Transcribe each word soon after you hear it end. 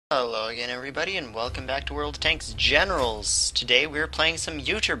Hello again, everybody, and welcome back to World of Tanks Generals. Today we're playing some not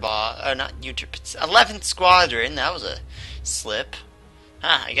 11th Squadron. That was a slip.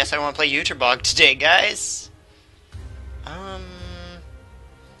 I guess I want to play Uterbog today, guys.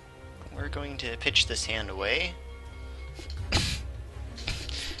 We're going to pitch this hand away.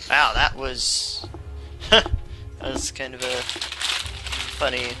 Wow, that was that was kind of a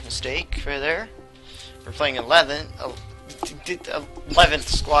funny mistake right there. We're playing 11th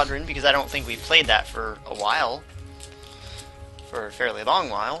Squadron because I don't think we've played that for a while. For a fairly long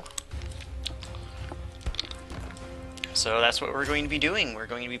while. So that's what we're going to be doing. We're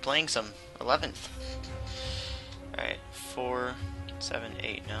going to be playing some 11th. Alright, 4, 7,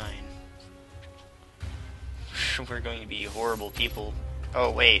 8, 9. We're going to be horrible people.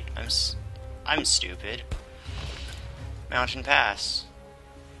 Oh wait, I'm stupid. Mountain Pass.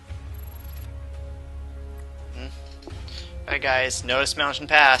 Alright guys, notice Mountain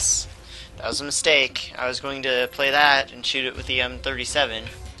Pass. That was a mistake. I was going to play that and shoot it with the M37.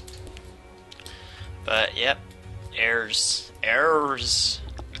 But, yep. Errors. Errors.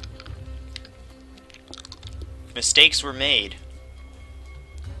 Mistakes were made.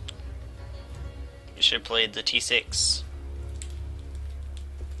 You should have played the T6.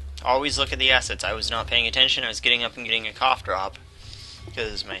 Always look at the assets. I was not paying attention. I was getting up and getting a cough drop.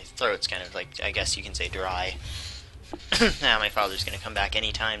 Because my throat's kind of like, I guess you can say, dry. Now my father's going to come back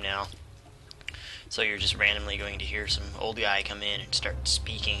any time now. So you're just randomly going to hear some old guy come in and start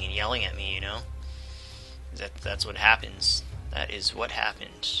speaking and yelling at me, you know? That's what happens. That is what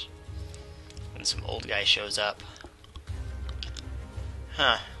happens when some old guy shows up.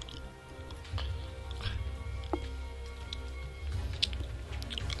 Huh.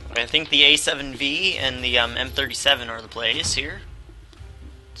 I think the A7V and the M37 are the plays here.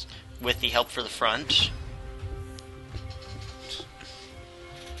 With the help for the front.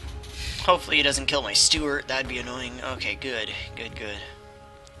 Hopefully he doesn't kill my Stewart. That'd be annoying. Okay, good. Good, good.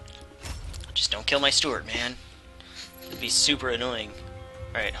 Just don't kill my Stewart, man. It'd be super annoying.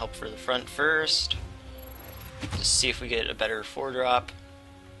 Alright, help for the front first. Just see if we get a better 4-drop.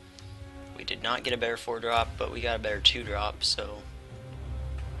 We did not get a better 4-drop, but we got a better 2-drop, so...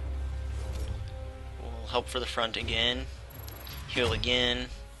 we'll help for the front again. Heal again.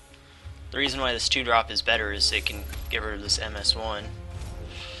 The reason why this 2-drop is better is it can get rid of this MS-1.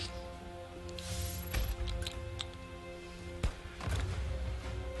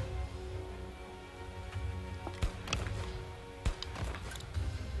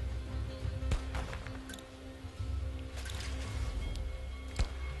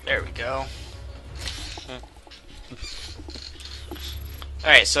 There we go.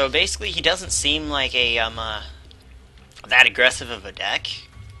 Alright, so basically he doesn't seem like a that aggressive of a deck.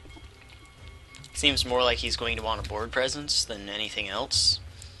 Seems more like he's going to want a board presence than anything else.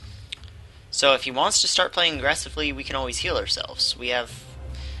 So if he wants to start playing aggressively, we can always heal ourselves. We have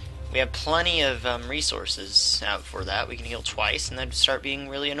plenty of resources out for that. We can heal twice, and that'd start being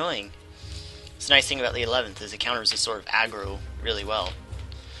really annoying. It's the nice thing about the 11th is it counters this sort of aggro really well.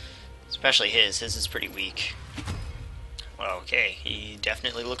 Especially his. His is pretty weak. Well, okay. He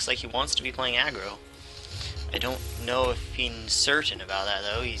definitely looks like he wants to be playing aggro. I don't know if he's certain about that,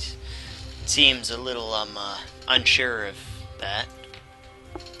 though. He seems a little, unsure of that.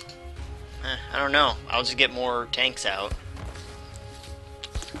 I don't know. I'll just get more tanks out.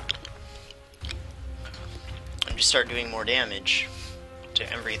 And just start doing more damage to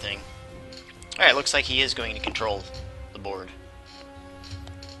everything. Alright, looks like he is going to control the board.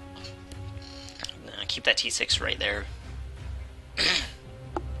 Keep that T6 right there.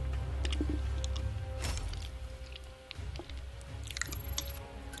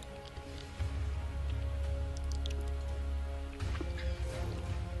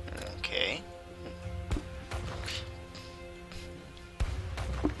 Okay.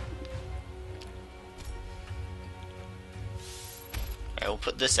 I will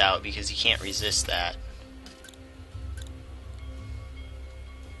put this out because he can't resist that.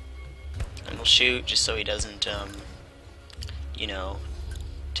 And we'll shoot just so he doesn't, you know,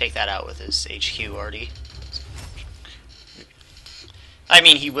 take that out with his HQ already. I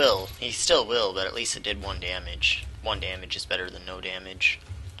mean, he will. He still will, but at least it did 1 damage. 1 damage is better than no damage.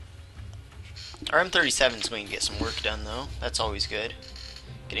 Our M37 is going to get some work done, though. That's always good.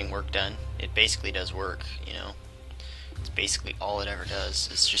 Getting work done. It basically does work, you know. It's basically all it ever does.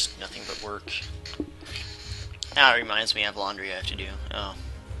 It's just nothing but work. Now it reminds me I have laundry I have to do. Oh.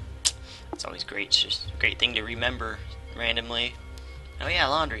 It's always great. It's just a great thing to remember randomly. Oh yeah,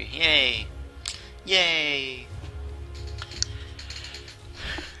 laundry. Yay! Yay!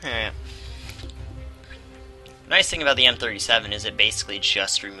 Alright. Nice thing about the M37 is it basically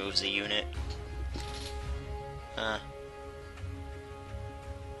just removes a unit. I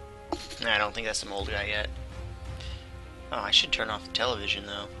don't think that's some old guy yet. Oh, I should turn off the television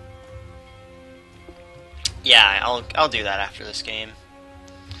though. Yeah, I'll do that after this game.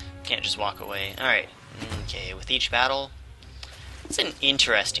 Can't just walk away. Alright. Okay, with each battle. It's an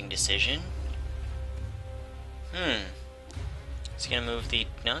interesting decision. Is he gonna move the...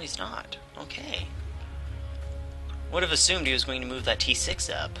 No, he's not. Okay. Would have assumed he was going to move that T6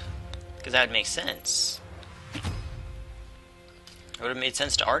 up. Because that would make sense. It would have made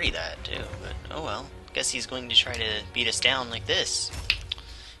sense to arty that, too. But, oh well. Guess he's going to try to beat us down like this.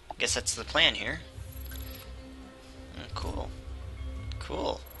 Guess that's the plan here. Cool.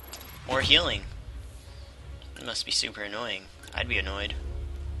 Cool. More healing. It must be super annoying. I'd be annoyed.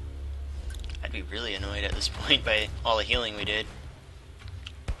 I'd be really annoyed at this point by all the healing we did.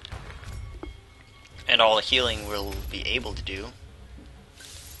 And all the healing we'll be able to do.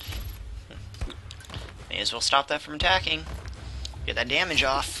 May as well stop that from attacking. Get that damage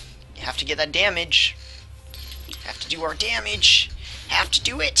off. You have to get that damage. Have to do our damage. Have to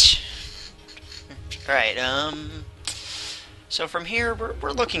do it. Alright, so from here,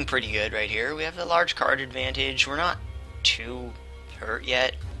 we're looking pretty good right here. We have the large card advantage. We're not too hurt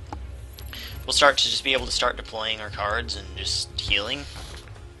yet. We'll start to just be able to start deploying our cards and just healing.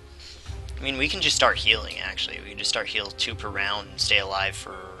 I mean, we can just start healing, actually. We can just start heal 2 per round and stay alive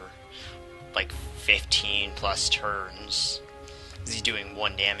for, like, 15 plus turns. He's doing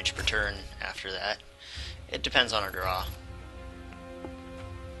 1 damage per turn after that. It depends on our draw.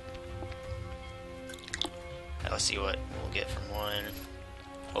 Now, let's see what we'll get from 1.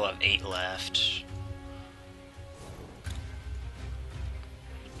 We'll have 8 left.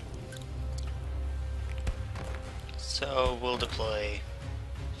 So we'll deploy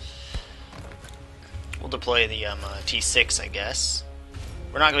the T6, I guess.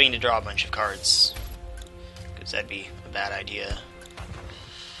 We're not going to draw a bunch of cards because that'd be a bad idea.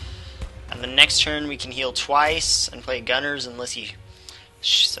 And the next turn we can heal twice and play gunners unless he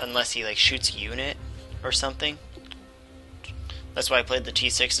like shoots a unit or something. That's why I played the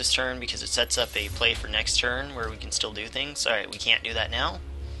T6 this turn, because it sets up a play for next turn where we can still do things. Alright, we can't do that now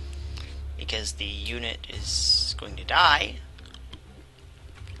because the unit is going to die.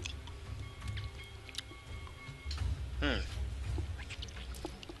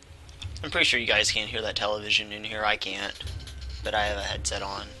 I'm pretty sure you guys can't hear that television in here. I can't, but I have a headset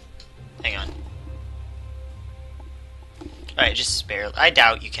on. Hang on. Alright, just barely. I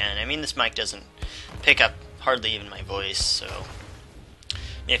doubt you can. I mean, this mic doesn't pick up hardly even my voice, so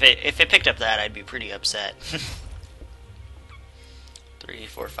if it picked up that, I'd be pretty upset. 3,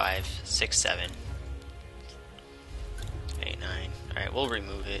 4, 5, 6, 7, 8, 9. Alright, we'll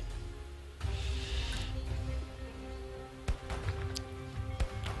remove it.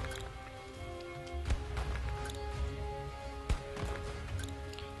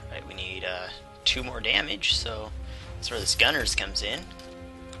 Alright, we need 2 more damage, so that's where this gunners comes in.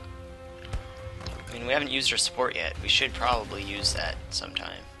 I mean, we haven't used our support yet. We should probably use that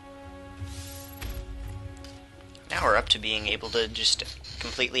sometime. Now we're up to being able to just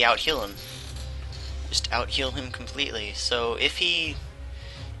completely out-heal him. Just out-heal him completely. So if he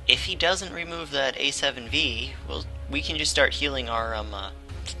doesn't remove that A7V, well, we can just start healing our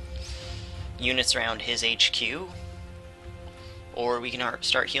units around his HQ. Or we can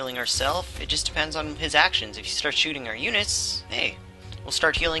start healing ourselves. It just depends on his actions. If he starts shooting our units, hey, we'll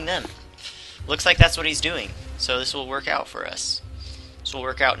start healing them. Looks like that's what he's doing, so this will work out for us. This will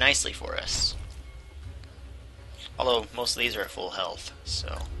work out nicely for us. Although, most of these are at full health,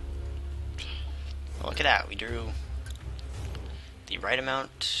 so... Look at that, we drew the right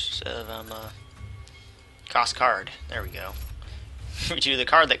amount of, cost card. There we go. We drew the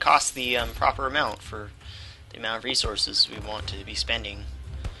card that costs the proper amount for the amount of resources we want to be spending.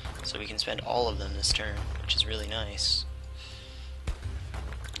 So we can spend all of them this turn, which is really nice.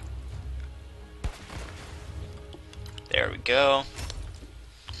 There we go.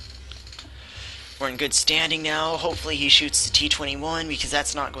 We're in good standing now. Hopefully he shoots the T-21 because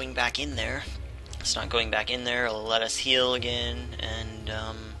that's not going back in there. It's not going back in there. It'll let us heal again, and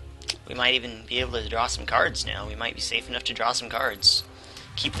we might even be able to draw some cards now. We might be safe enough to draw some cards.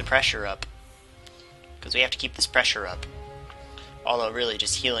 Keep the pressure up. Because we have to keep this pressure up. Although really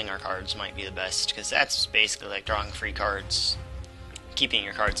just healing our cards might be the best, because that's basically like drawing free cards. Keeping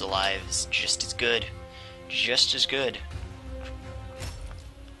your cards alive is just as good. Just as good.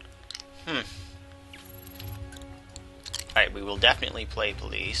 Alright, we will definitely play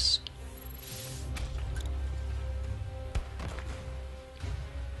police.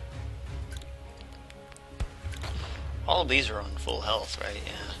 All of these are on full health, right?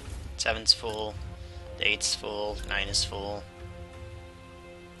 Yeah. 7's full, the 8's full, 9 is full.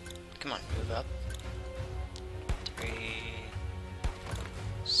 Come on, move up. 3,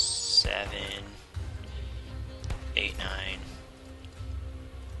 7, 8, 9.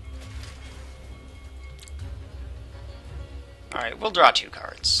 Alright, we'll draw 2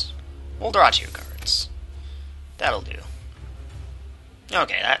 cards. We'll draw 2 cards. That'll do.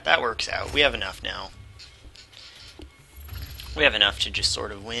 Okay, that works out. We have enough now. We have enough to just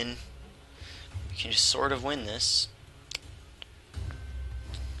sort of win. We can just sort of win this.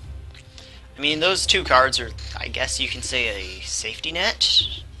 I mean, those 2 cards are, I guess you can say, a safety net.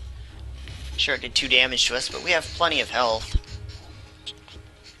 Sure, it did 2 damage to us, but we have plenty of health.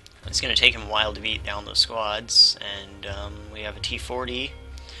 It's going to take him a while to beat down those squads, and we have a T40.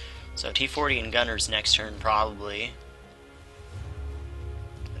 So T40 and Gunner's next turn, probably.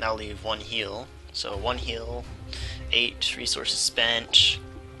 And that'll leave 1 heal. So 1 heal, 8 resources spent.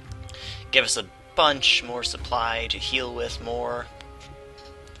 Give us a bunch more supply to heal with more.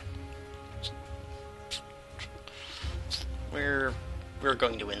 We're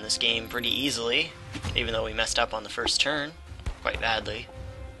going to win this game pretty easily, even though we messed up on the first turn quite badly.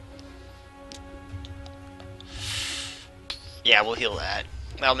 Yeah, we'll heal that.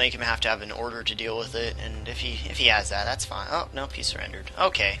 That'll make him have to have an order to deal with it, and if he has that, that's fine. Oh, nope, he surrendered.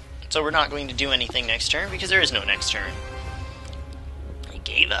 Okay, so we're not going to do anything next turn, because there is no next turn. He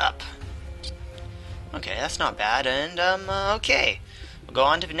gave up. Okay, that's not bad, and, okay. We'll go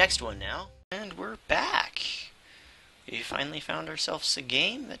on to the next one now. And we're back. We finally found ourselves a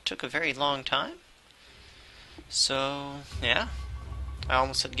game that took a very long time. So, yeah. I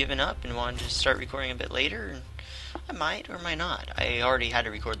almost had given up and wanted to start recording a bit later, and I might or might not. I already had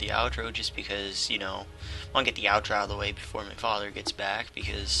to record the outro just because, you know, I want to get the outro out of the way before my father gets back,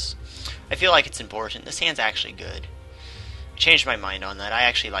 because I feel like it's important. This hand's actually good. I changed my mind on that. I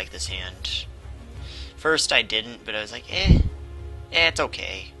actually like this hand. First I didn't, but I was like, it's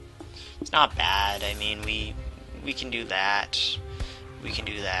okay. It's not bad. I mean, we can do that. We can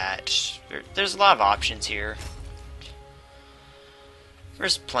do that. There's a lot of options here.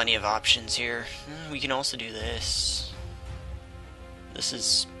 There's plenty of options here. We can also do this. This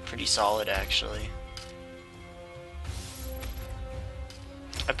is pretty solid, actually.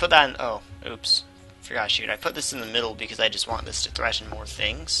 I put that in... Oh, oops. Forgot to shoot. I put this in the middle because I just want this to threaten more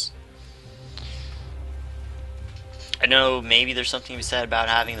things. I know maybe there's something to be said about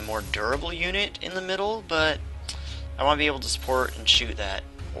having the more durable unit in the middle, but I want to be able to support and shoot that.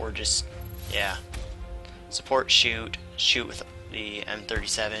 Or just, yeah. Support, shoot with the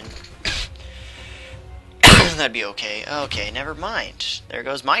M37. That'd be okay. Okay, never mind. There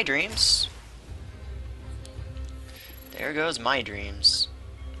goes my dreams. There goes my dreams.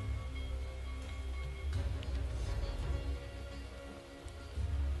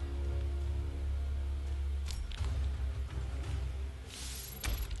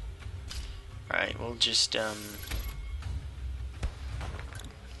 Alright, we'll just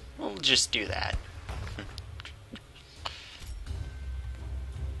do that.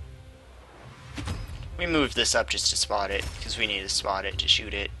 We moved this up just to spot it, because we need to spot it to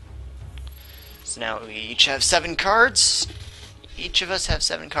shoot it. So now we each have 7 cards. Each of us have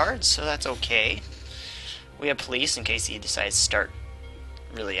 7 cards, so that's okay. We have police in case he decides to start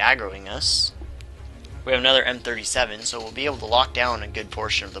really aggroing us. We have another M37, so we'll be able to lock down a good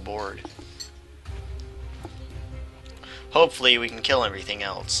portion of the board. Hopefully we can kill everything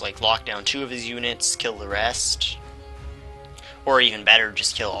else, like lock down 2 of his units, kill the rest. Or even better,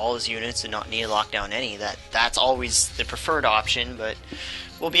 just kill all his units and not need to lock down any. That's always the preferred option, but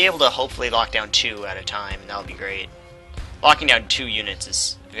we'll be able to hopefully lock down 2 at a time, and that'll be great. Locking down 2 units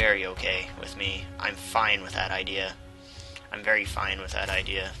is very okay with me. I'm fine with that idea. I'm very fine with that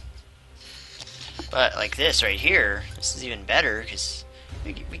idea. But like this right here, this is even better, because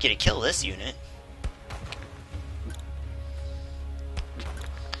we get to kill this unit.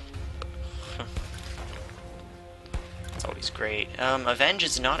 Always great. Avenge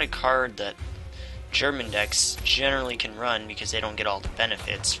is not a card that German decks generally can run because they don't get all the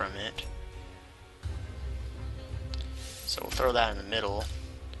benefits from it. So we'll throw that in the middle.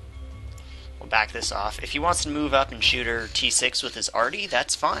 We'll back this off. If he wants to move up and shoot her T6 with his arty,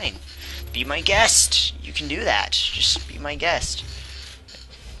 that's fine. Be my guest. You can do that. Just be my guest.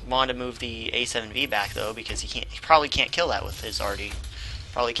 Want to move the A7V back though because he probably can't kill that with his arty.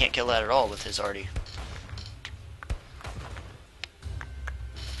 Probably can't kill that at all with his arty.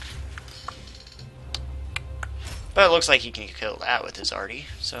 But it looks like he can kill that with his arty,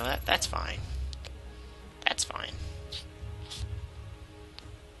 so that's fine. That's fine.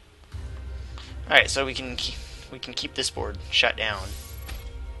 Alright, so we can we can keep this board shut down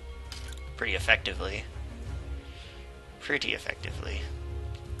pretty effectively. Pretty effectively.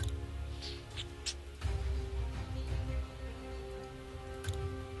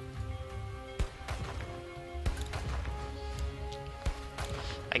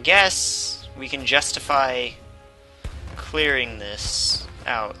 I guess we can justify clearing this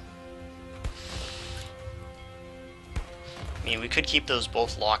out. I mean, we could keep those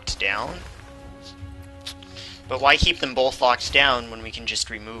both locked down, but why keep them both locked down when we can just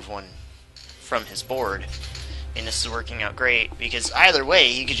remove one from his board? And this is working out great, because either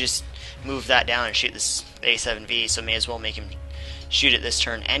way, he could just move that down and shoot this A7V, so may as well make him shoot it this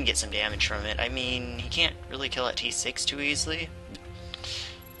turn and get some damage from it. I mean, he can't really kill at T6 too easily.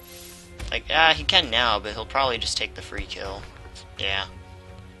 Like, he can now, but he'll probably just take the free kill. Yeah,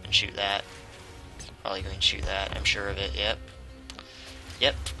 and shoot that. Probably going to shoot that, I'm sure of it, yep.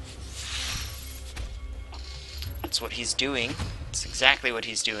 Yep. That's what he's doing. That's exactly what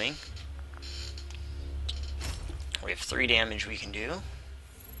he's doing. We have 3 damage we can do.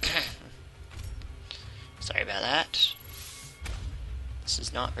 Sorry about that. This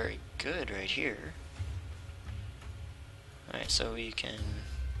is not very good right here. Alright, so we can...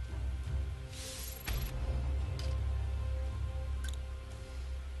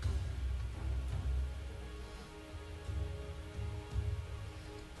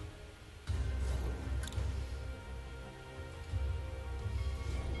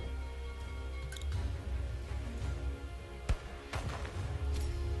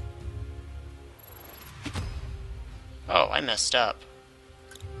 Oh, I messed up.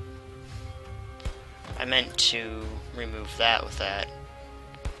 I meant to remove that with that.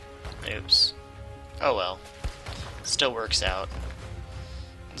 Oops. Oh well. Still works out.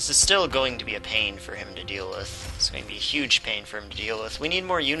 This is still going to be a pain for him to deal with. It's going to be a huge pain for him to deal with. We need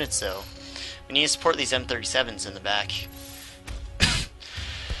more units, though. We need to support these M37s in the back.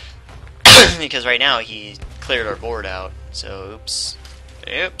 Because right now he cleared our board out. So, oops.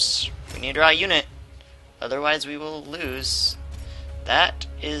 Oops. We need to draw a unit. Otherwise we will lose. That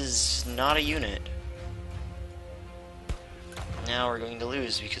is not a unit. Now we're going to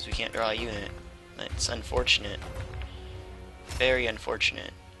lose because we can't draw a unit. That's unfortunate. Very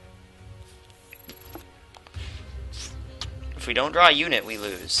unfortunate. If we don't draw a unit, we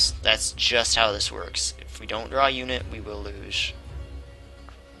lose. That's just how this works. If we don't draw a unit, we will lose.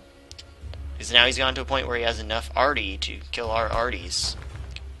 Because now he's gone to a point where he has enough arty to kill our arties.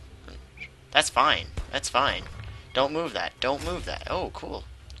 That's fine. That's fine. Don't move that. Don't move that. Oh, cool.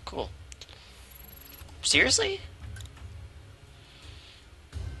 Cool. Seriously?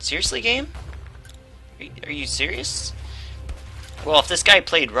 Seriously, game? Are you serious? Well, if this guy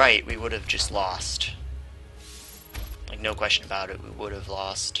played right, we would have just lost. Like, no question about it, we would have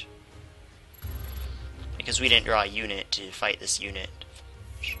lost. Because we didn't draw a unit to fight this unit.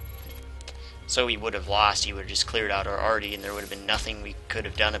 So we would have lost, he would have just cleared out our arty, and there would have been nothing we could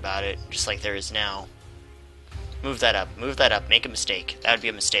have done about it, just like there is now. Move that up, make a mistake. That would be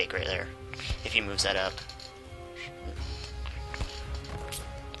a mistake right there, if he moves that up.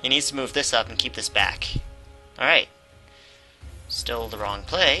 He needs to move this up and keep this back. Alright. Still the wrong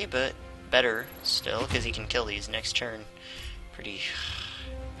play, but better still, because he can kill these next turn. Pretty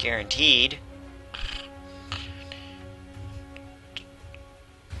guaranteed.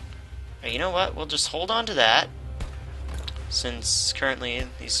 You know what? We'll just hold on to that, since currently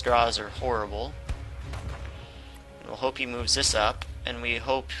these draws are horrible. We'll hope he moves this up, and we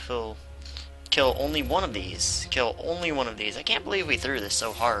hope he'll kill only one of these. Kill only one of these. I can't believe we threw this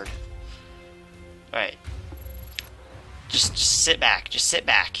so hard. Alright. Just sit back. Just sit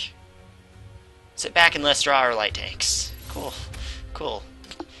back. Sit back and let's draw our light tanks. Cool. Cool.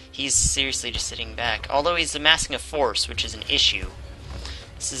 He's seriously just sitting back. Although he's amassing a force, which is an issue.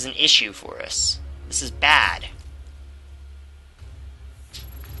 This is an issue for us. This is bad.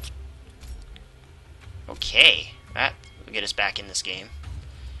 Okay. That will get us back in this game.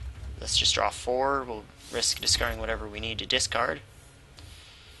 Let's just draw 4. We'll risk discarding whatever we need to discard.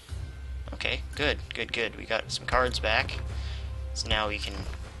 Okay, good, good, good. We got some cards back. So now we can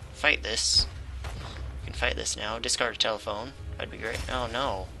fight this. We can fight this now. Discard a telephone. That'd be great. Oh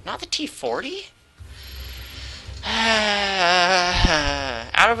no. Not the T40? Out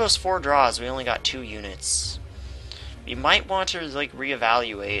of those 4 draws, we only got 2 units. We might want to like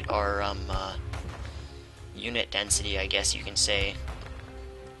reevaluate our unit density, I guess you can say,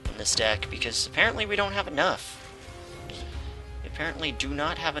 in this deck, because apparently we don't have enough. We apparently do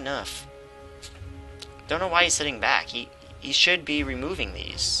not have enough. Don't know why he's sitting back. He should be removing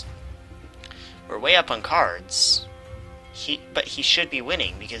these. We're way up on cards. But he should be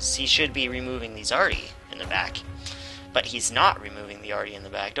winning because he should be removing these arty in the back. But he's not removing the arty in the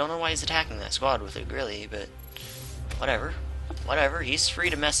back. Don't know why he's attacking that squad with a grilly, but whatever. Whatever, he's free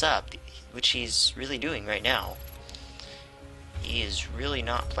to mess up, which he's really doing right now. He is really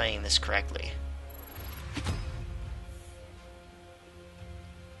not playing this correctly.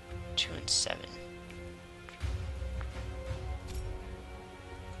 2 and 7.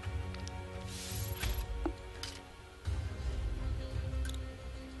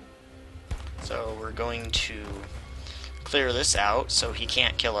 So we're going to clear this out so he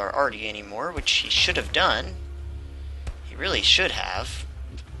can't kill our arty anymore, which he should have done. He really should have.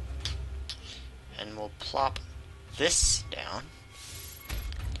 And we'll plop this down.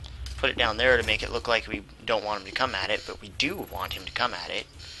 Put it down there to make it look like we don't want him to come at it, but we do want him to come at it.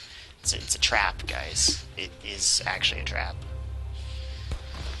 It's a trap, guys. It is actually a trap.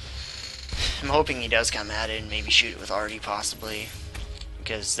 I'm hoping he does come at it and maybe shoot it with arty, possibly.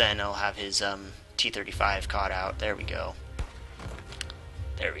 Because then I'll have his T-35 caught out. There we go.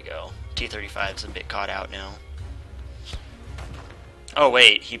 There we go. T-35's a bit caught out now. Oh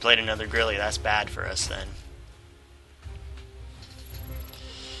wait, he played another grilly. That's bad for us then.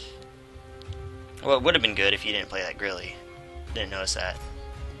 Well, it would have been good if he didn't play that grilly. Didn't notice that.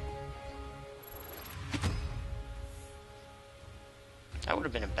 That would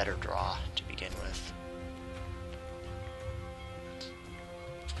have been a better draw to begin with.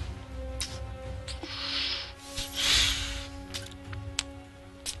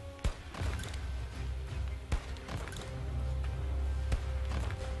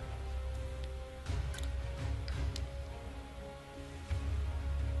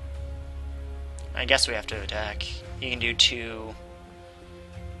 I guess we have to attack. You can do 2,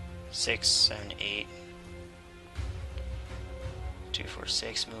 6, 7, 8. 2, 4,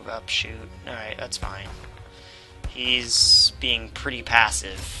 6, move up, shoot. Alright, that's fine. He's being pretty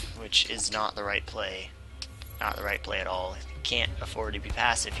passive, which is not the right play. Not the right play at all. He can't afford to be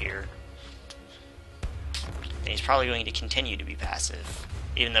passive here. And he's probably going to continue to be passive.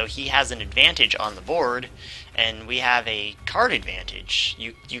 Even though he has an advantage on the board, and we have a card advantage.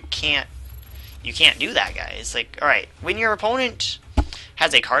 You can't do that, guys. Like, alright, when your opponent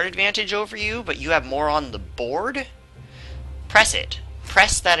has a card advantage over you, but you have more on the board, press it.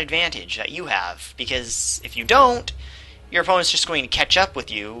 Press that advantage that you have, because if you don't, your opponent's just going to catch up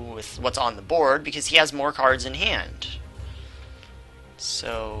with you with what's on the board, because he has more cards in hand.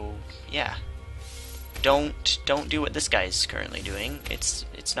 So, yeah. Don't do what this guy's currently doing.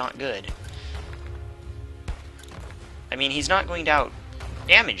 It's not good. I mean, he's not going to out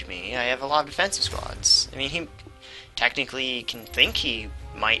damage me. I have a lot of defensive squads. I mean, he technically can think he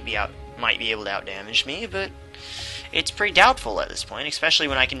might be able to out damage me, but it's pretty doubtful at this point, especially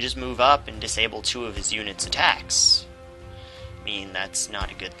when I can just move up and disable 2 of his units' attacks. I mean, that's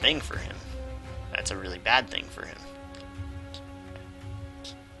not a good thing for him. That's a really bad thing for him.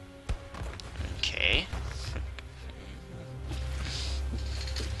 Okay.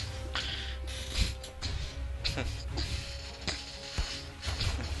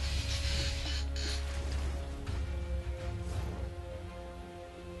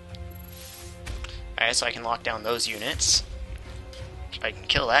 Alright, so I can lock down those units. I can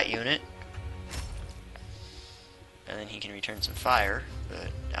kill that unit. And then he can return some fire, but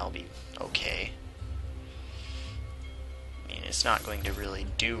that'll be okay. I mean, it's not going to really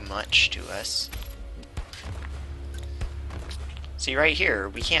do much to us. See, right here,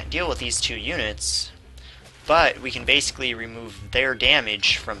 we can't deal with these 2 units, but we can basically remove their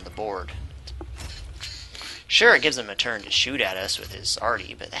damage from the board. Sure, it gives him a turn to shoot at us with his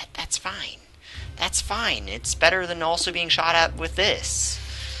arty, but that's fine. That's fine. It's better than also being shot at with this.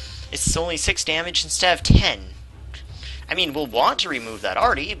 It's only 6 damage instead of 10. I mean, we'll want to remove that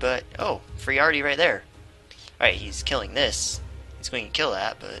arty, but... Oh, free arty right there. Alright, he's killing this. He's going to kill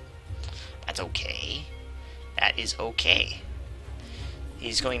that, but... That's okay. That is okay.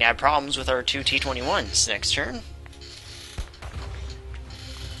 He's going to have problems with our 2 T-21s next turn.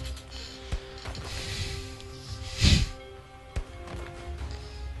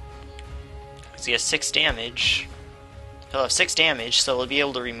 So he has 6 damage. He'll have 6 damage, so he'll be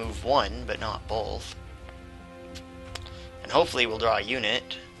able to remove 1, but not both. And hopefully we'll draw a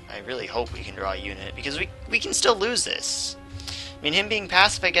unit. I really hope we can draw a unit, because we can still lose this. I mean, him being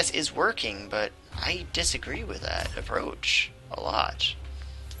passive, I guess, is working, but I disagree with that approach a lot.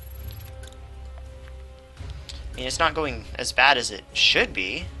 I mean, it's not going as bad as it should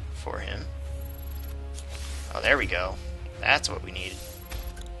be for him. Oh, there we go. That's what we needed.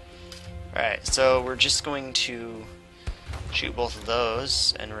 Alright, so we're just going to shoot both of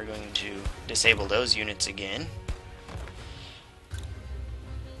those, and we're going to disable those units again.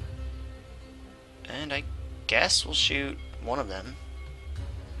 And I guess we'll shoot one of them.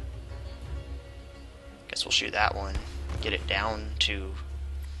 Guess we'll shoot that one. Get it down to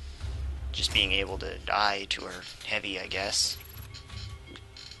just being able to die to our heavy, I guess.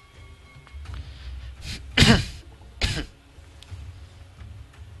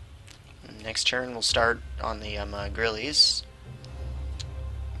 Next turn we'll start on the grillies.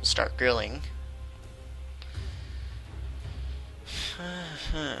 We'll start grilling.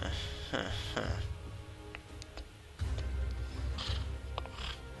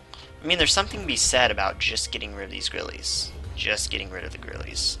 I mean, there's something to be said about just getting rid of these grillies. Just getting rid of the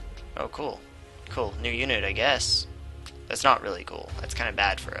grillies. Oh, cool. Cool. New unit, I guess. That's not really cool. That's kind of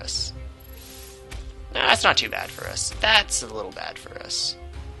bad for us. No, that's not too bad for us. That's a little bad for us.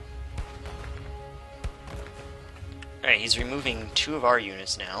 Alright, he's removing 2 of our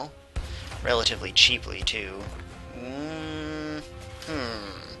units now. Relatively cheaply, too.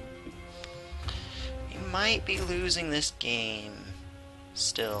 We might be losing this game.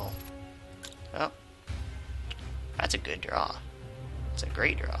 Still. Oh. That's a good draw. It's a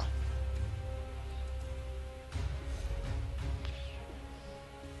great draw.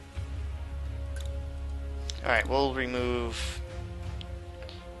 Alright, we'll remove,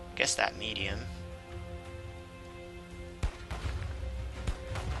 I guess, that medium.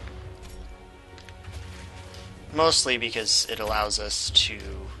 Mostly because it allows us to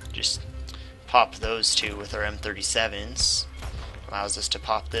just pop those 2 with our M37s. Allows us to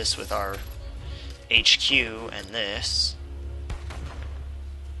pop this with our HQ and this.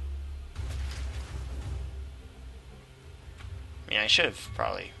 I mean, I should have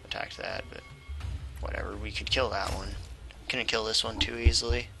probably attacked that, but whatever, we could kill that one. Couldn't kill this one too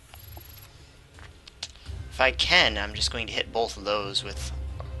easily. If I can, I'm just going to hit both of those with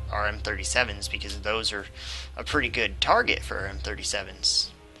our M37s because those are a pretty good target for our M37s.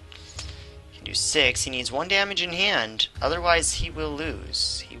 He can do 6. He needs 1 damage in hand, otherwise he will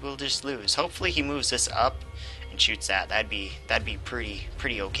lose. He will just lose. Hopefully he moves this up and shoots that. That'd be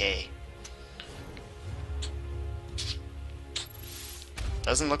pretty okay.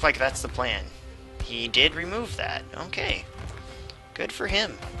 Doesn't look like that's the plan. He did remove that. Okay. Good for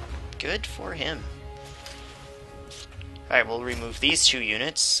him. Good for him. Alright, we'll remove these 2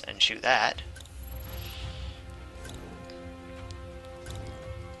 units and shoot that.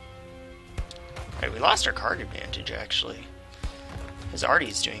 Alright, we lost our card advantage, actually. Because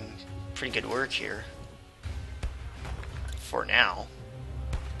Artie's doing pretty good work here. For now.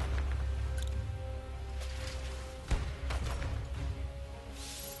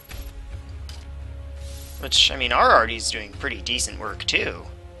 Which, I mean, our Artie's doing pretty decent work, too.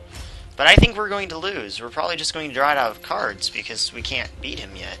 But I think we're going to lose. We're probably just going to draw it out of cards because we can't beat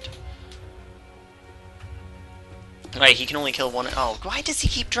him yet. Right, he can only kill 1. Oh, why does he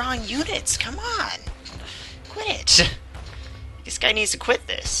keep drawing units? Come on! Quit it! This guy needs to quit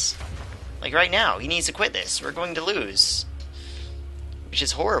this. Like, right now, he needs to quit this. We're going to lose. Which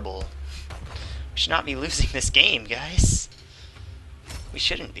is horrible. We should not be losing this game, guys. We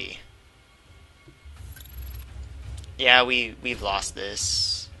shouldn't be. Yeah, we've lost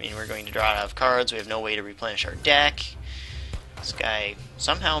this. I mean, we're going to draw it out of cards. We have no way to replenish our deck. This guy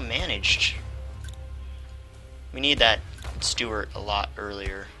somehow managed. We need that Stewart a lot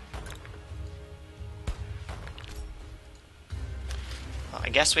earlier. I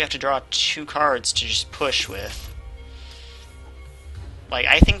guess we have to draw 2 cards to just push with. Like,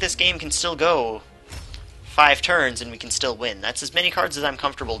 I think this game can still go 5 turns and we can still win. That's as many cards as I'm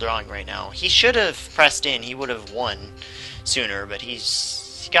comfortable drawing right now. He should have pressed in. He would have won sooner, but he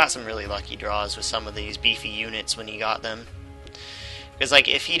got some really lucky draws with some of these beefy units when he got them. Because, like,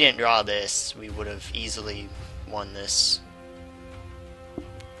 if he didn't draw this, we would have easily won this.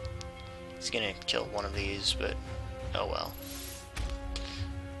 He's gonna kill one of these, but oh well.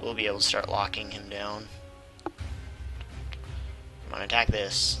 We'll be able to start locking him down. I'm gonna attack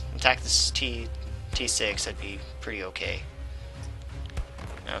this. Attack this T6, that'd be pretty okay.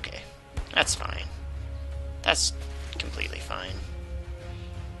 Okay. That's fine. That's completely fine.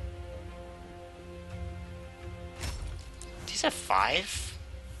 These have 5?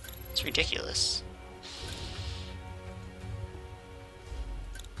 It's ridiculous.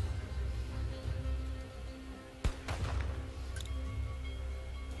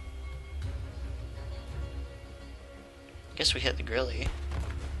 I guess we hit the grilly.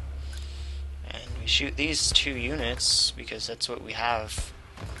 And we shoot these 2 units because that's what we have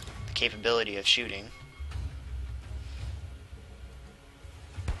the capability of shooting.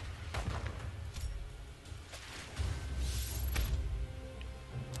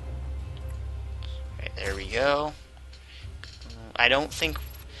 Right, there we go. I don't think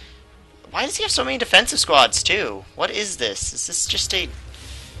Why does he have so many defensive squads, too? What is this? Is this just a...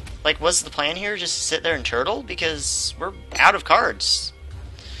 Like, was the plan here just to sit there and turtle? Because we're out of cards.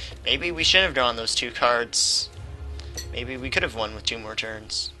 Maybe we should have drawn those 2 cards. Maybe we could have won with 2 more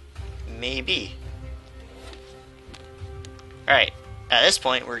turns. Maybe. Alright, at this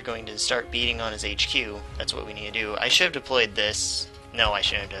point we're going to start beating on his HQ. That's what we need to do. I should have deployed this. No, I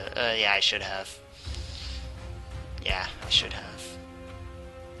shouldn't have. Yeah, I should have. Yeah, I should have.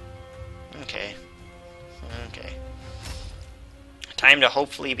 Okay. Okay. Time to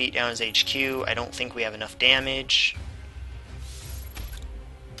hopefully beat down his HQ. I don't think we have enough damage.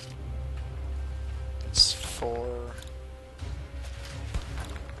 It's 4.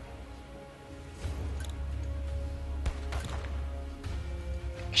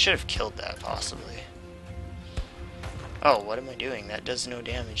 I should have killed that, possibly. Oh, what am I doing? That does no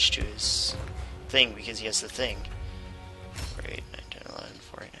damage to his thing, because he has the thing. 4, 8, 9, 10, 11,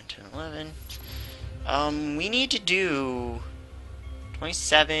 4, 8, 9, 10, 11. We need to do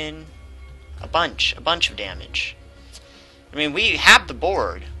 27, a bunch of damage. I mean, we have the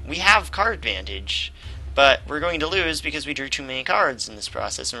board, we have card advantage, but we're going to lose because we drew too many cards in this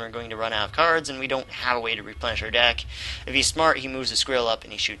process, and we're going to run out of cards, and we don't have a way to replenish our deck. If he's smart, he moves a Skrill up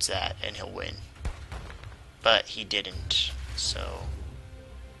and he shoots that, and he'll win. But he didn't, so...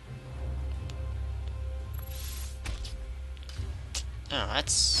 Oh,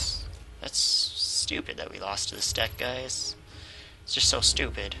 that's stupid that we lost to this deck, guys. It's just so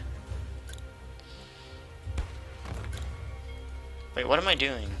stupid. Wait, what am I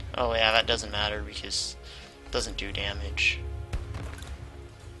doing? Oh yeah, that doesn't matter because it doesn't do damage.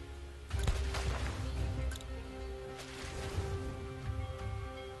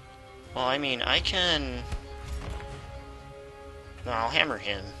 Well, I mean, I can... No, I'll hammer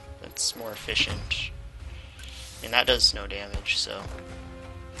him. That's more efficient. I mean, that does no damage, so...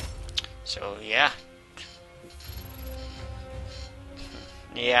 So, yeah.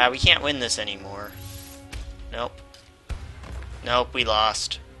 Yeah, we can't win this anymore. Nope. Nope, we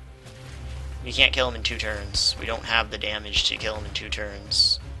lost. We can't kill him in 2 turns. We don't have the damage to kill him in 2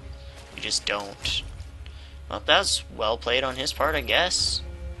 turns. We just don't. Well, that was well played on his part, I guess.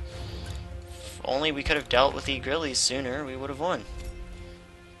 If only we could have dealt with the Grillies sooner, we would have won.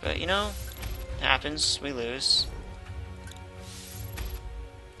 But, you know, it happens. We lose.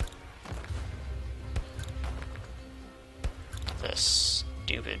 The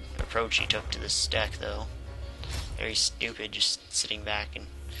stupid approach he took to this deck, though. Very stupid, just sitting back and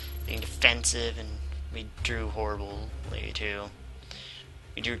being defensive, and we drew horribly, too.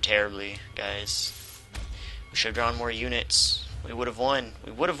 We drew terribly, guys. We should have drawn more units. We would have won.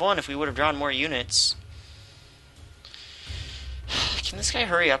 We would have won if we would have drawn more units. Can this guy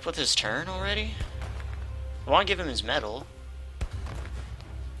hurry up with his turn already? I want to give him his medal.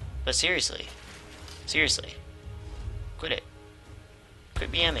 But seriously. Seriously. Quit it.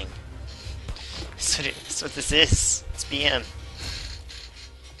 Quit BMing. That's what this is. It's BM.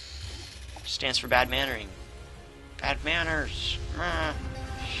 Stands for bad mannering. Bad manners. Alright,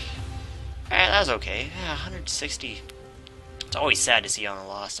 that was okay. Yeah, 160. It's always sad to see on a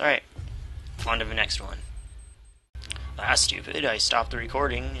loss. Alright. On to the next one. That's stupid. I stopped the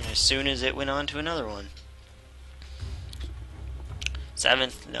recording as soon as it went on to another one.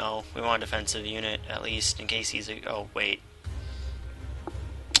 7th? No. We want a defensive unit, at least, in case he's a... Oh, wait.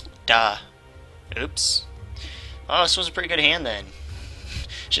 Duh. Oops. Oh, this was a pretty good hand then.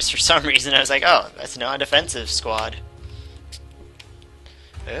 Just for some reason I was like, oh, that's not a defensive squad.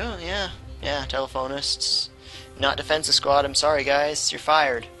 Oh, yeah. Yeah, telephonists. Not defensive squad, I'm sorry guys, you're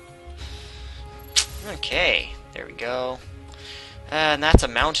fired. Okay, there we go. And that's a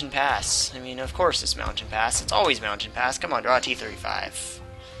mountain pass. I mean, of course it's mountain pass. It's always mountain pass. Come on, draw a T35.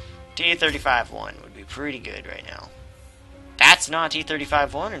 T35-1 would be pretty good right now. That's not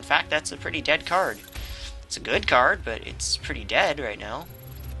T35-1. In fact, that's a pretty dead card. It's a good card, but it's pretty dead right now.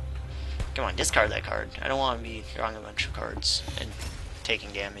 Come on, discard that card. I don't want to be drawing a bunch of cards and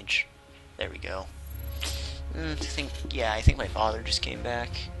taking damage. There we go. I think my father just came back.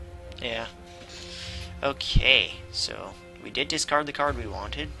 Yeah. Okay, so we did discard the card we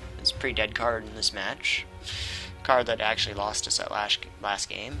wanted. It's a pretty dead card in this match. Card that actually lost us that last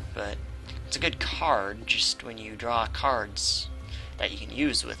game, but it's a good card just when you draw cards that you can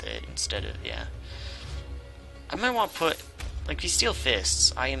use with it instead of, yeah. I might want to put, like, these Steel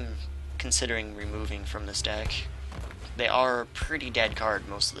Fists, I am considering removing from this deck. They are a pretty dead card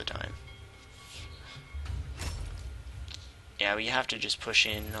most of the time. Yeah, we have to just push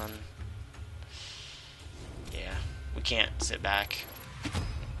in on... Yeah, we can't sit back.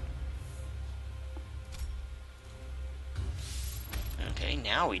 Okay,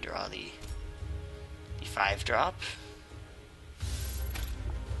 now we draw the The 5-drop.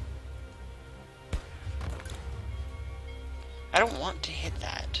 I don't want to hit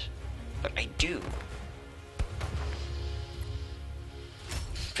that, but I do.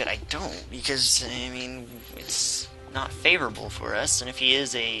 But I don't, because, I mean, it's not favorable for us, and if he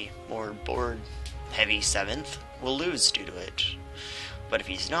is a more board-heavy 7th, we'll lose due to it. But if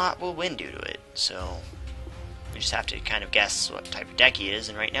he's not, we'll win due to it, so we just have to kind of guess what type of deck he is,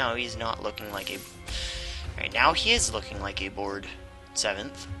 and right now he's not looking like a... Right now he is looking like a board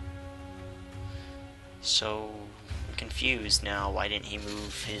 7th. So, I'm confused now. Why didn't he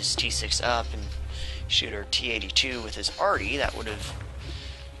move his T6 up and shoot our T82 with his arty? That would have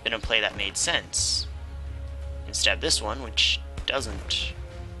been a play that made sense. Instead of this one, which doesn't.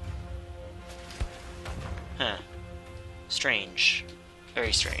 Huh. Strange.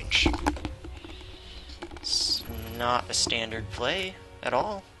 Very strange. It's not a standard play at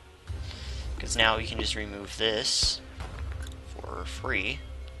all. Because now we can just remove this for free.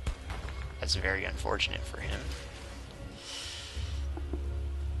 That's very unfortunate for him.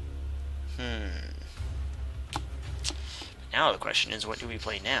 Now the question is, what do we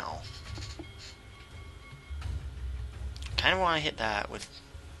play now? Kind of want to hit that with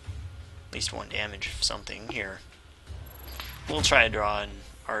at least 1 damage of something here. We'll try to draw an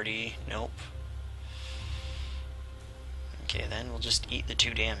arty. Nope. Okay, then we'll just eat the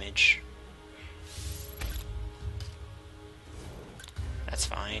 2 damage. That's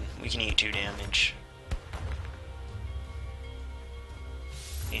fine. We can eat 2 damage.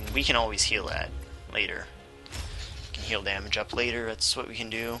 I mean, we can always heal that later. We can heal damage up later. That's what we can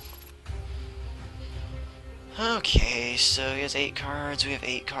do. Okay, so he has 8 cards. We have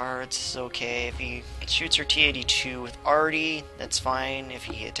 8 cards. This is okay. If he shoots our T82 with arty, that's fine. If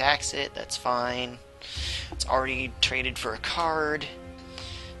he attacks it, that's fine. It's already traded for a card.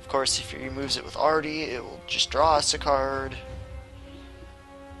 Of course, if he removes it with arty, it will just draw us a card.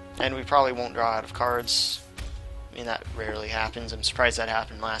 And we probably won't draw out of cards. I mean, that rarely happens. I'm surprised that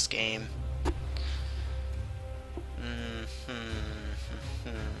happened last game.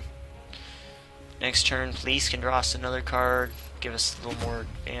 Next turn, police can draw us another card, give us a little more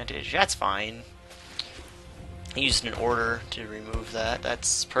advantage. That's fine. I used an order to remove that.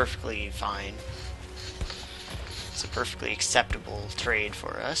 That's perfectly fine. It's a perfectly acceptable trade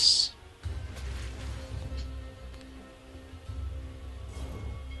for us.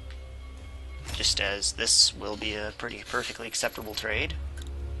 Just as this will be a pretty perfectly acceptable trade.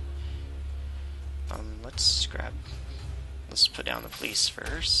 Let's put down the police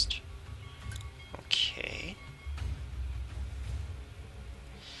first. Okay.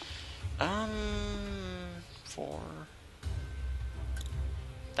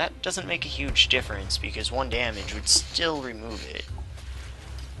 That doesn't make a huge difference because 1 damage would still remove it.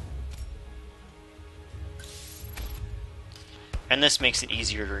 And this makes it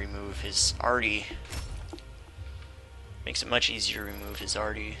easier to remove his arty. Makes it much easier to remove his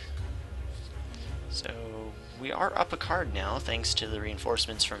arty. So we are up a card now, thanks to the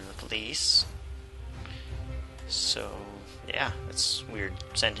reinforcements from the police. So yeah, that's a weird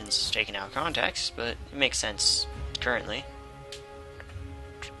sentence taken out of context, but it makes sense currently.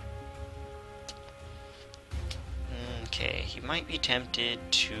 Okay, he might be tempted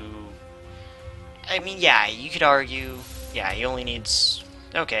to... I mean, yeah, you could argue... Yeah, he only needs...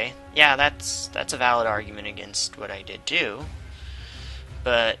 Okay, yeah, that's a valid argument against what I did too.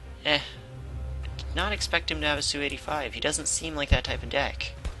 But, I did not expect him to have a Su-85. He doesn't seem like that type of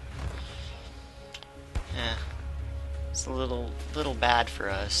deck. It's a little bad for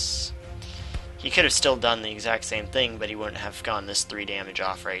us. He could have still done the exact same thing, but he wouldn't have gone this 3 damage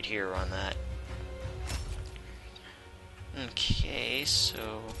off right here on that. Okay,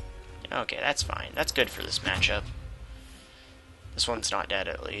 so... Okay, that's fine. That's good for this matchup. This one's not dead,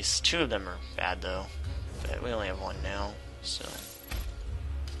 at least. 2 of them are bad, though. But we only have 1 now, so...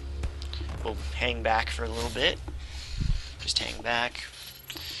 We'll hang back for a little bit. Just hang back.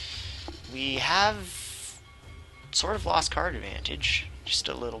 We have... sort of lost card advantage. Just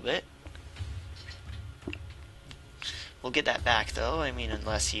a little bit. We'll get that back, though. I mean,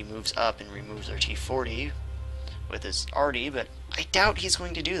 unless he moves up and removes our T40 with his arty, but I doubt he's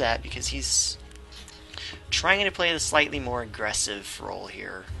going to do that because he's trying to play the slightly more aggressive role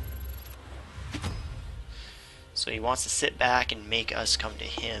here. So he wants to sit back and make us come to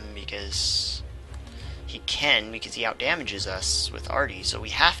him because he can, because he outdamages us with arty, so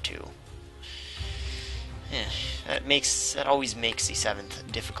we have to. That always makes the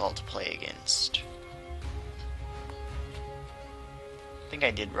 7th difficult to play against. I think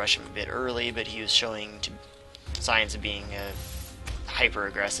I did rush him a bit early, but he was showing signs of being a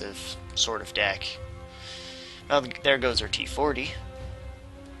hyper-aggressive sort of deck. Oh, there goes our T-40.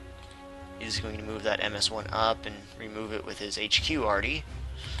 He's going to move that MS-1 up and remove it with his HQ arty,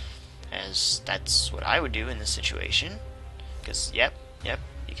 as that's what I would do in this situation. Because, yep,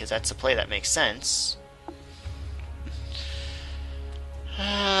 because that's a play that makes sense.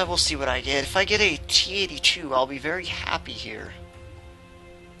 We'll see what I get. If I get a T-82, I'll be very happy here.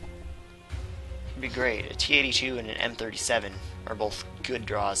 It'd be great. A T-82 and an M37 are both good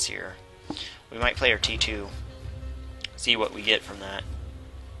draws here. We might play our T-2. See what we get from that.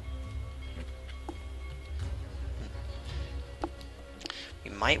 We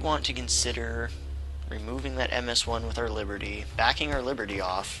might want to consider removing that MS-1 with our Liberty, backing our Liberty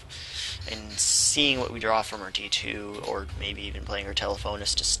off, and seeing what we draw from our T2, or maybe even playing our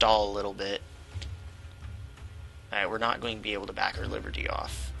Telephonist to stall a little bit. Alright, we're not going to be able to back our Liberty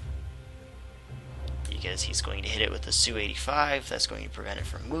off, because he's going to hit it with the Su-85. That's going to prevent it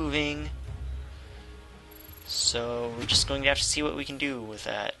from moving. So we're just going to have to see what we can do with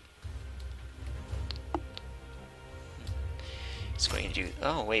that. He's going to do...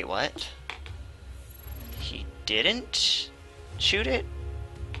 Oh, wait, what? He didn't shoot it?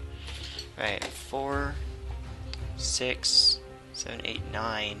 Right, 4, 6, 7, 8,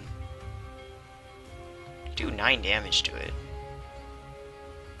 9. Do 9 damage to it.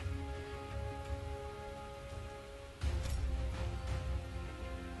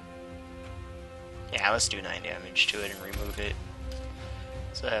 Yeah, let's do 9 damage to it and remove it.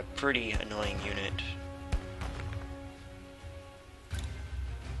 It's a pretty annoying unit.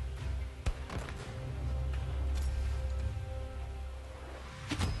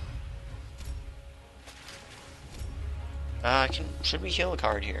 Should we heal a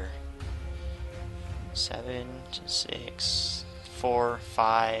card here? 7 to 6, 4,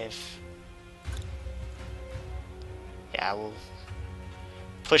 5. Yeah, we'll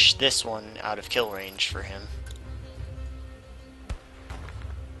push this one out of kill range for him.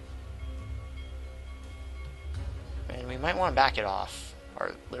 And we might want to back it off.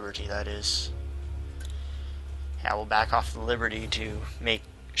 Our Liberty, that is. Yeah, we'll back off the Liberty to make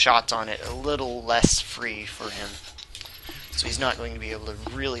shots on it a little less free for him. So he's not going to be able to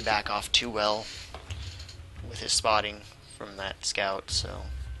really back off too well with his spotting from that scout, so...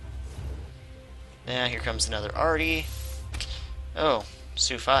 Yeah, here comes another arty. Oh,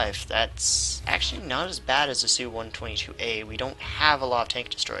 Su-5. That's actually not as bad as the Su-122A. We don't have a lot of tank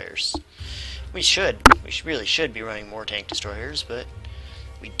destroyers. We should. We really should be running more tank destroyers, but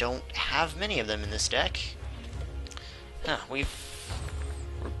we don't have many of them in this deck. We're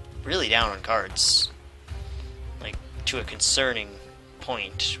really down on cards. Like, to a concerning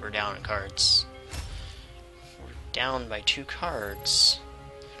point, we're down on cards. We're down by 2 cards.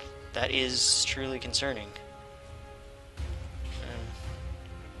 That is truly concerning.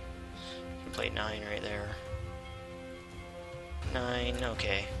 You can play 9 right there. 9,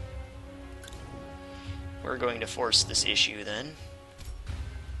 okay. We're going to force this issue then.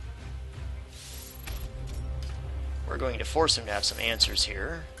 We're going to force him to have some answers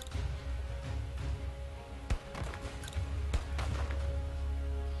here.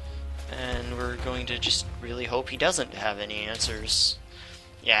 And we're going to just really hope he doesn't have any answers.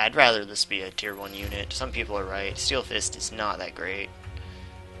 Yeah, I'd rather this be a tier 1 unit. Some people are right. Steel Fist is not that great.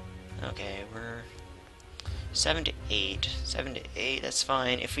 Okay, we're 7 to 8. 7 to 8, that's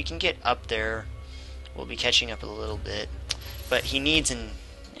fine. If we can get up there, we'll be catching up a little bit. But he needs an...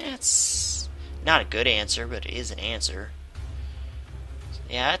 it's not a good answer, but it is an answer.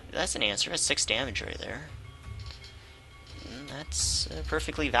 Yeah, that's an answer. That's 6 damage right there. That's a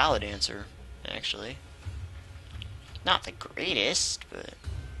perfectly valid answer, actually. Not the greatest, but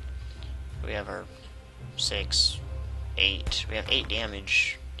we have our 6, 8. We have 8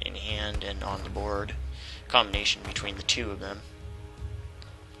 damage in hand and on the board. Combination between the 2 of them.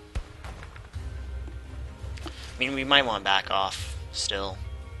 I mean, we might want to back off still.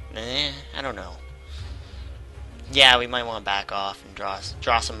 I don't know. Yeah, we might want to back off and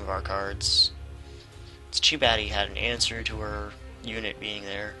draw some of our cards. It's too bad he had an answer to our unit being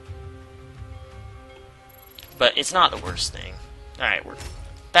there. But it's not the worst thing. Alright,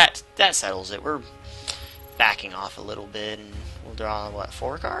 that settles it. We're backing off a little bit, and we'll draw, what,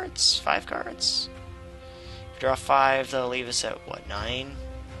 4 cards? 5 cards? If we draw 5, that'll leave us at, what, 9?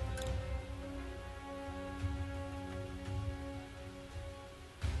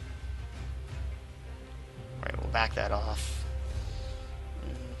 Alright, we'll back that off.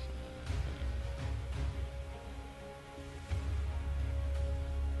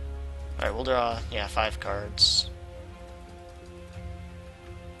 Alright, we'll draw, 5 cards.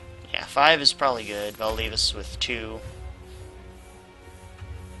 Yeah, 5 is probably good. That'll leave us with 2.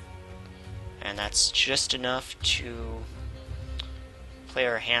 And And that's just enough to play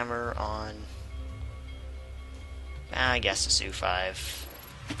our hammer on, I guess, a Su-5.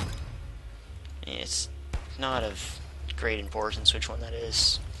 It's not of great importance which one that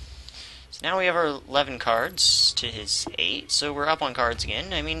is. So now we have our 11 cards to his 8, so we're up on cards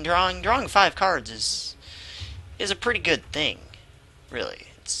again. I mean, drawing 5 cards is a pretty good thing, really.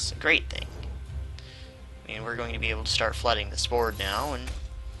 It's a great thing. I mean, we're going to be able to start flooding this board now and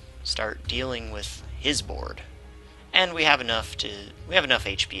start dealing with his board. And we have enough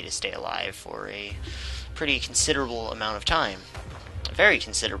HP to stay alive for a pretty considerable amount of time. A very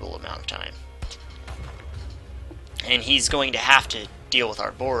considerable amount of time. And he's going to have to deal with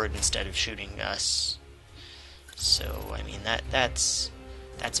our board instead of shooting us. So, I mean, that's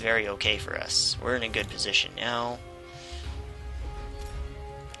very okay for us. We're in a good position now.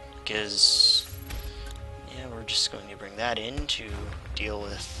 Because, yeah, we're just going to bring that in to deal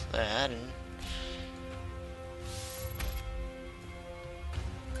with that.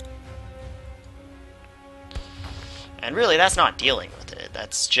 And really, that's not dealing with it.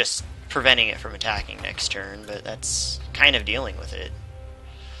 That's just preventing it from attacking next turn, but that's kind of dealing with it.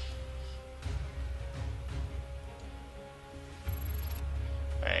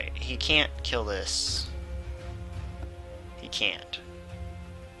 Alright, he can't kill this. He can't.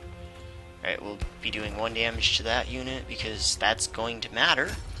 Alright, we'll be doing 1 damage to that unit because that's going to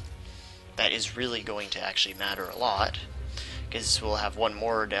matter. That is really going to actually matter a lot. Because we'll have 1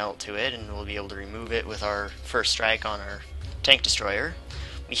 more dealt to it and we'll be able to remove it with our first strike on our tank destroyer.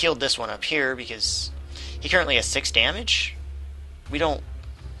 We healed this one up here because he currently has 6 damage. We don't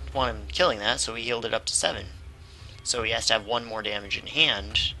want him killing that, so we healed it up to 7. So he has to have 1 more damage in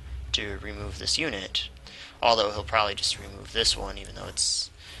hand to remove this unit. Although he'll probably just remove this one, even though it's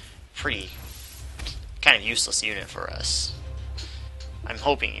pretty kind of useless unit for us. I'm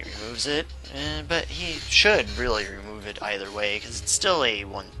hoping he removes it, but he should really remove it either way, because it's still a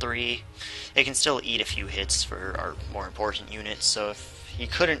 1-3. It can still eat a few hits for our more important units, so if he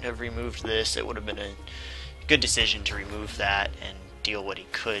couldn't have removed this, it would have been a good decision to remove that and deal what he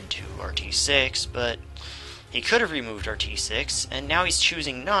could to our T6, but he could have removed our T6, and now he's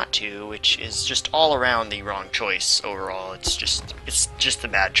choosing not to, which is just all around the wrong choice overall. It's just a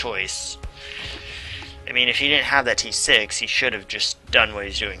bad choice. I mean, if he didn't have that T6, he should have just done what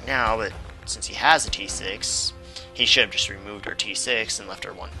he's doing now, but since he has a T6, he should have just removed our T6 and left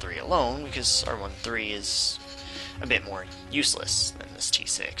our 1-3 alone, because our 1-3 is a bit more useless than this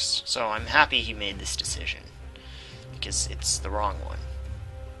T6. So I'm happy he made this decision, because it's the wrong one.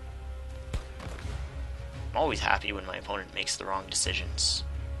 I'm always happy when my opponent makes the wrong decisions.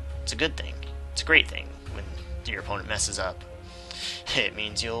 It's a good thing. It's a great thing when your opponent messes up. It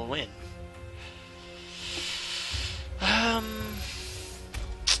means you'll win.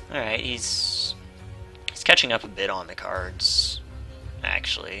 Alright, he's catching up a bit on the cards,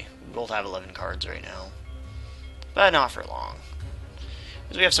 actually. We both have 11 cards right now. But not for long.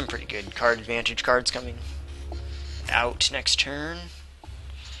 Because we have some pretty good card advantage cards coming out next turn.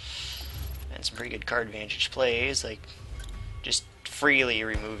 And some pretty good card advantage plays, like just freely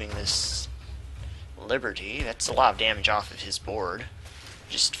removing this Liberty. That's a lot of damage off of his board,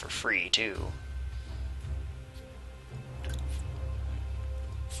 just for free, too.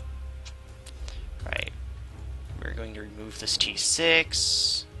 Right. We're going to remove this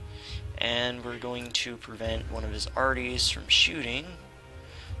T6, and we're going to prevent one of his arties from shooting.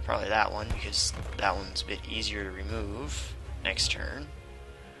 Probably that one, because that one's a bit easier to remove next turn.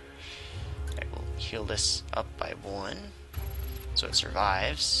 Right, we'll heal this up by 1, so it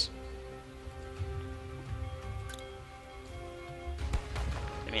survives.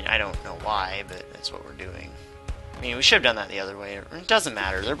 I mean, I don't know why, but that's what we're doing. I mean, we should have done that the other way. It doesn't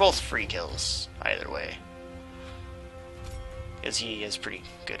matter. They're both free kills, either way. Because he has pretty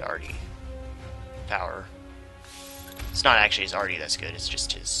good arty power. It's not actually his arty that's good, it's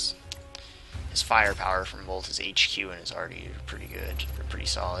just his firepower from both his HQ and his arty are pretty good. They're pretty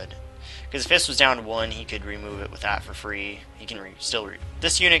solid. Because if this was down to 1, he could remove it with that for free. He can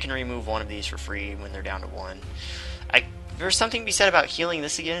this unit can remove one of these for free when they're down to 1. There's something to be said about healing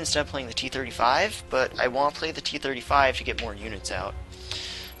this again instead of playing the T-35, but I want to play the T-35 to get more units out.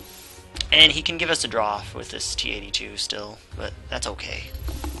 And he can give us a draw with this T-82 still, but that's okay.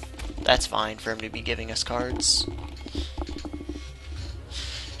 That's fine for him to be giving us cards.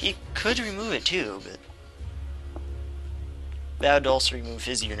 He could remove it too, but that would also remove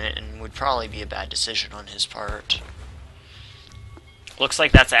his unit and would probably be a bad decision on his part. Looks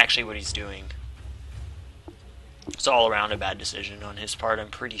like that's actually what he's doing. It's all around a bad decision on his part, I'm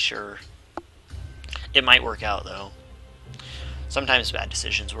pretty sure. It might work out, though. Sometimes bad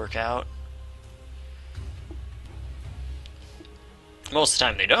decisions work out. Most of the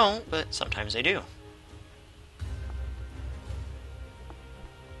time they don't, but sometimes they do.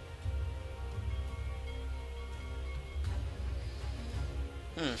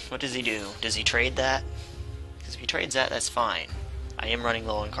 What does he do? Does he trade that? Because if he trades that, that's fine. I am running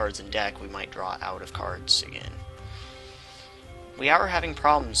low on cards in deck. We might draw out of cards again. We are having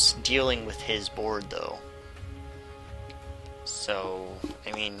problems dealing with his board, though. So,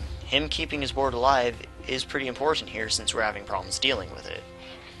 I mean, him keeping his board alive is pretty important here since we're having problems dealing with it.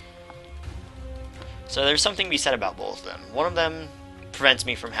 So there's something to be said about both of them. One of them prevents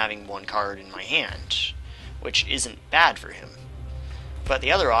me from having one card in my hand, which isn't bad for him. But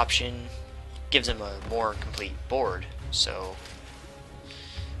the other option gives him a more complete board, so...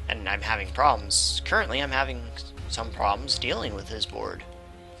 And I'm having problems. Currently, I'm having some problems dealing with his board.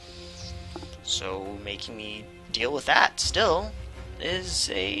 So, making me deal with that still is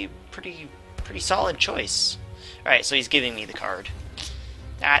a pretty solid choice. Alright, so he's giving me the card.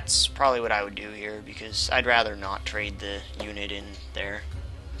 That's probably what I would do here, because I'd rather not trade the unit in there.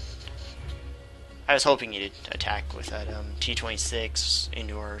 I was hoping he'd attack with that T-26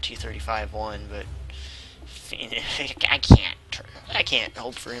 into our T-35-1, but I can't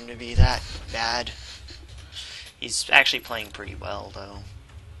hope for him to be that bad. He's actually playing pretty well, though.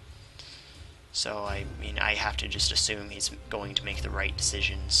 So, I mean, I have to just assume he's going to make the right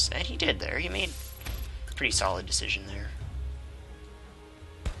decisions. And he did there. He made a pretty solid decision there.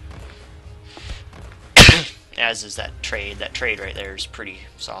 As is that trade. That trade right there is pretty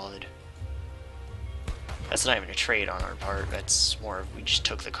solid. That's not even a trade on our part. That's more of we just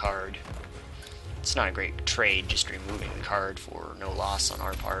took the card. It's not a great trade, just removing the card for no loss on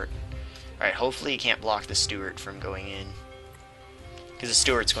our part. Alright, hopefully he can't block the Stuart from going in. Because the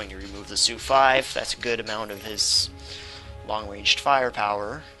Stuart's going to remove the Su-5. That's a good amount of his long-ranged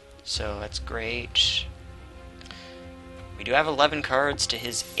firepower. So that's great. We do have 11 cards to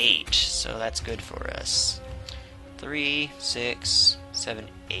his 8, so that's good for us. 3, 6, 7,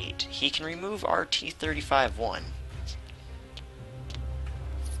 8. He can remove our T-35-1.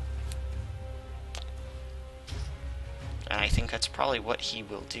 And I think that's probably what he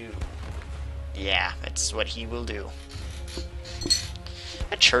will do. Yeah, that's what he will do.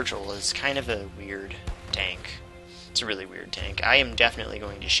 That Churchill is kind of a weird tank. It's a really weird tank. I am definitely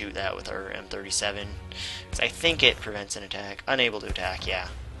going to shoot that with our M37. Because I think it prevents an attack. Unable to attack, yeah.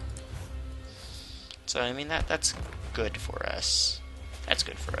 So, I mean, that's good for us. That's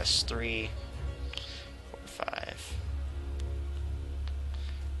good for us. 3, 4, 5.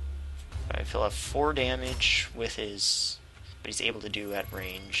 He'll have 4 damage with his... But he's able to do at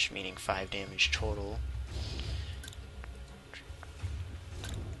range, meaning 5 damage total.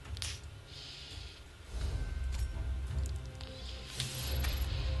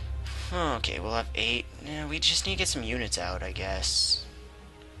 Okay, we'll have 8. Yeah, we just need to get some units out, I guess.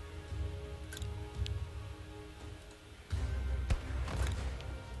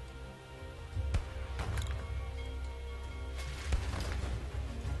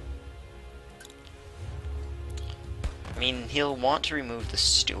 I mean, he'll want to remove the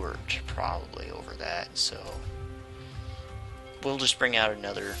Stuart, probably, over that, so... We'll just bring out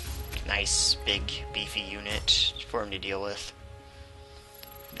another nice, big, beefy unit for him to deal with.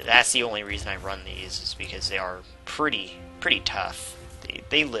 That's the only reason I run these, is because they are pretty tough.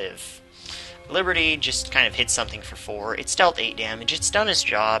 They live. Liberty just kind of hits something for 4. It's dealt 8 damage. It's done its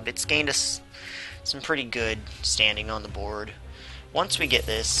job. It's gained us some pretty good standing on the board. Once we get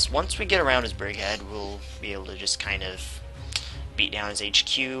this, once we get around his brigade, we'll be able to just kind of beat down his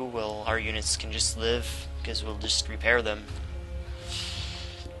HQ. Well, our units can just live, because we'll just repair them.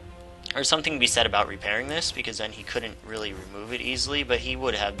 There's something to be said about repairing this, because then he couldn't really remove it easily, but he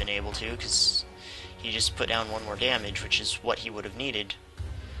would have been able to, because he just put down 1 more damage, which is what he would have needed.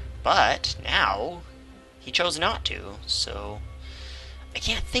 But now, he chose not to, so I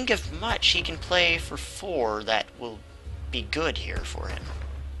can't think of much he can play for 4 that will be good here for him.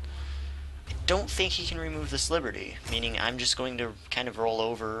 I don't think he can remove this Liberty, meaning I'm just going to kind of roll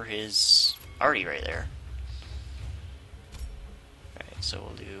over his arty right there. Alright, so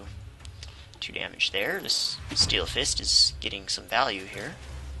we'll do 2 damage there. This Steel Fist is getting some value here.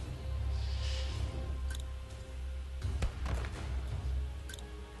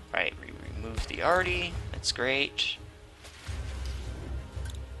 Right, we remove the arty. That's great.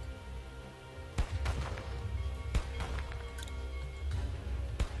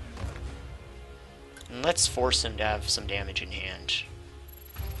 And let's force him to have some damage in hand.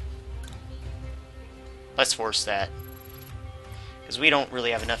 Let's force that. Because we don't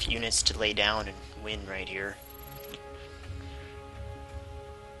really have enough units to lay down and win right here.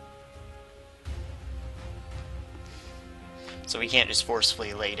 So we can't just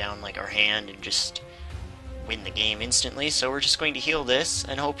forcefully lay down like our hand and just win the game instantly, so we're just going to heal this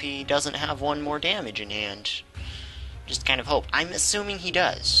and hope he doesn't have one more damage in hand. Just kind of hope. I'm assuming he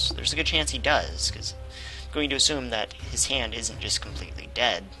does. There's a good chance he does, because I'm going to assume that his hand isn't just completely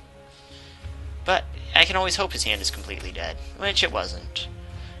dead. But I can always hope his hand is completely dead, which it wasn't.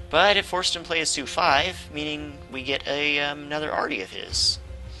 But it forced him to play a Sioux 5, meaning we get another arty of his.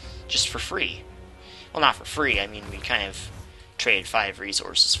 Just for free. Well, not for free, I mean, we kind of traded 5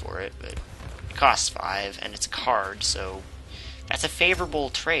 resources for it, but it costs 5, and it's a card, so that's a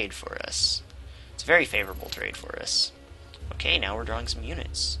favorable trade for us. It's a very favorable trade for us. Okay, now we're drawing some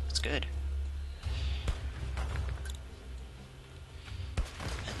units. That's good.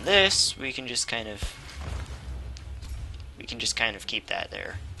 And this, we can just kind of keep that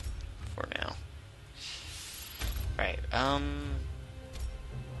there for now. Right,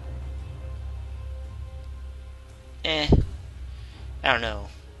 I don't know.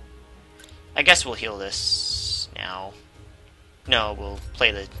 I guess we'll heal this now. No, we'll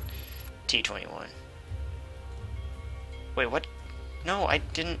play the T-21. Wait, what? No, I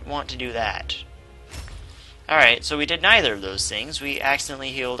didn't want to do that. Alright, so we did neither of those things. We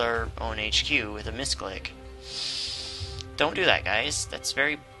accidentally healed our own HQ with a misclick. Don't do that, guys. That's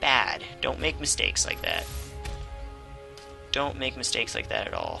very bad. Don't make mistakes like that. Don't make mistakes like that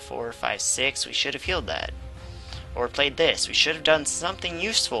at all. 4, 5, 6, we should have healed that. Or played this. We should have done something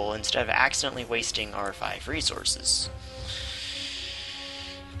useful instead of accidentally wasting our 5 resources.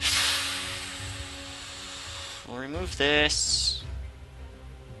 We'll remove this.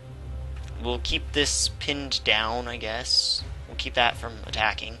 We'll keep this pinned down, I guess. We'll keep that from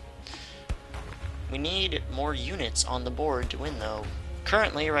attacking. We need more units on the board to win, though.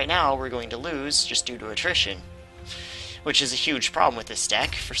 Currently, right now, we're going to lose just due to attrition, which is a huge problem with this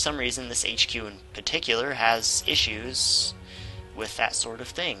deck. For some reason, this HQ in particular has issues with that sort of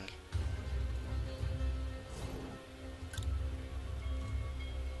thing.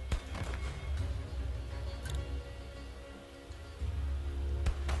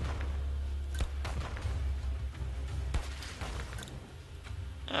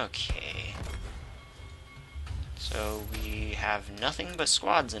 Okay. So we have nothing but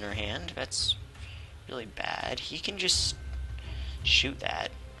squads in our hand. That's really bad. He can just shoot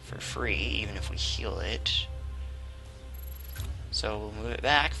that for free, even if we heal it. So we'll move it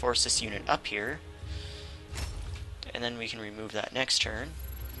back, force this unit up here, and then we can remove that next turn.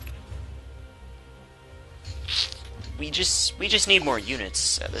 We just need more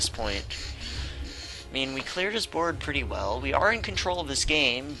units at this point. I mean, we cleared his board pretty well. We are in control of this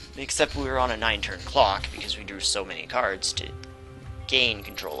game, except we were on a 9-turn clock because we drew so many cards to gain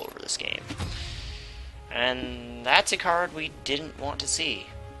control over this game. And that's a card we didn't want to see.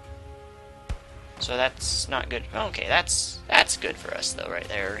 So that's not good. Okay, that's good for us though, right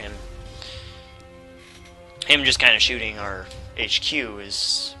there. Him just kind of shooting our HQ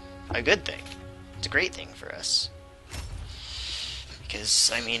is a good thing. It's a great thing for us.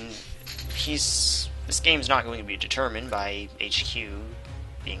 Because, I mean, this game's not going to be determined by HQ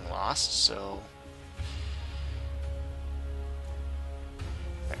being lost, so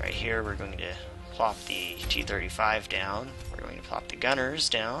right here we're going to plop the T-35 down, we're going to plop the gunners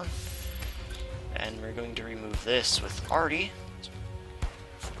down, and we're going to remove this with Artie,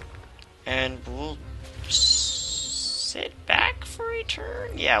 and we'll sit back for a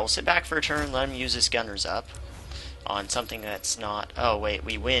turn? Yeah, we'll sit back for a turn, let him use his gunners up on something that's not... Oh wait,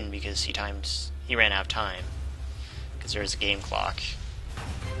 we win because he ran out of time, because there's a game clock.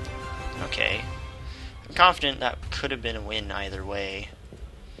 Okay. I'm confident that could have been a win either way,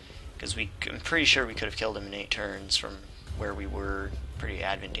 because I'm pretty sure we could have killed him in 8 turns from where we were. Pretty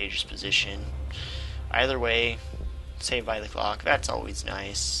advantageous position. Either way, saved by the clock, that's always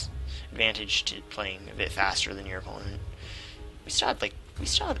nice. Advantage to playing a bit faster than your opponent. We still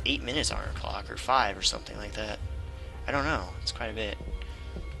have 8 minutes on our clock, or 5 or something like that. I don't know, it's quite a bit.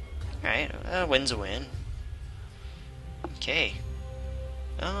 Alright, win's a win. Okay.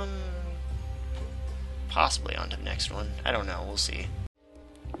 Possibly on to the next one. I don't know, we'll see.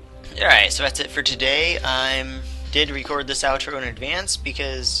 Alright, so that's it for today. I did record this outro in advance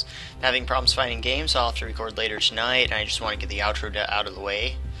because I'm having problems finding games, so I'll have to record later tonight, and I just want to get the outro out of the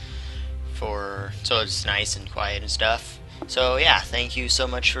way so it's nice and quiet and stuff. So yeah, thank you so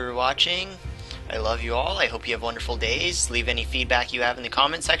much for watching. I love you all. I hope you have wonderful days. Leave any feedback you have in the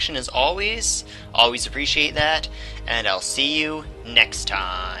comment section as always. Always appreciate that. And I'll see you next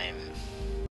time.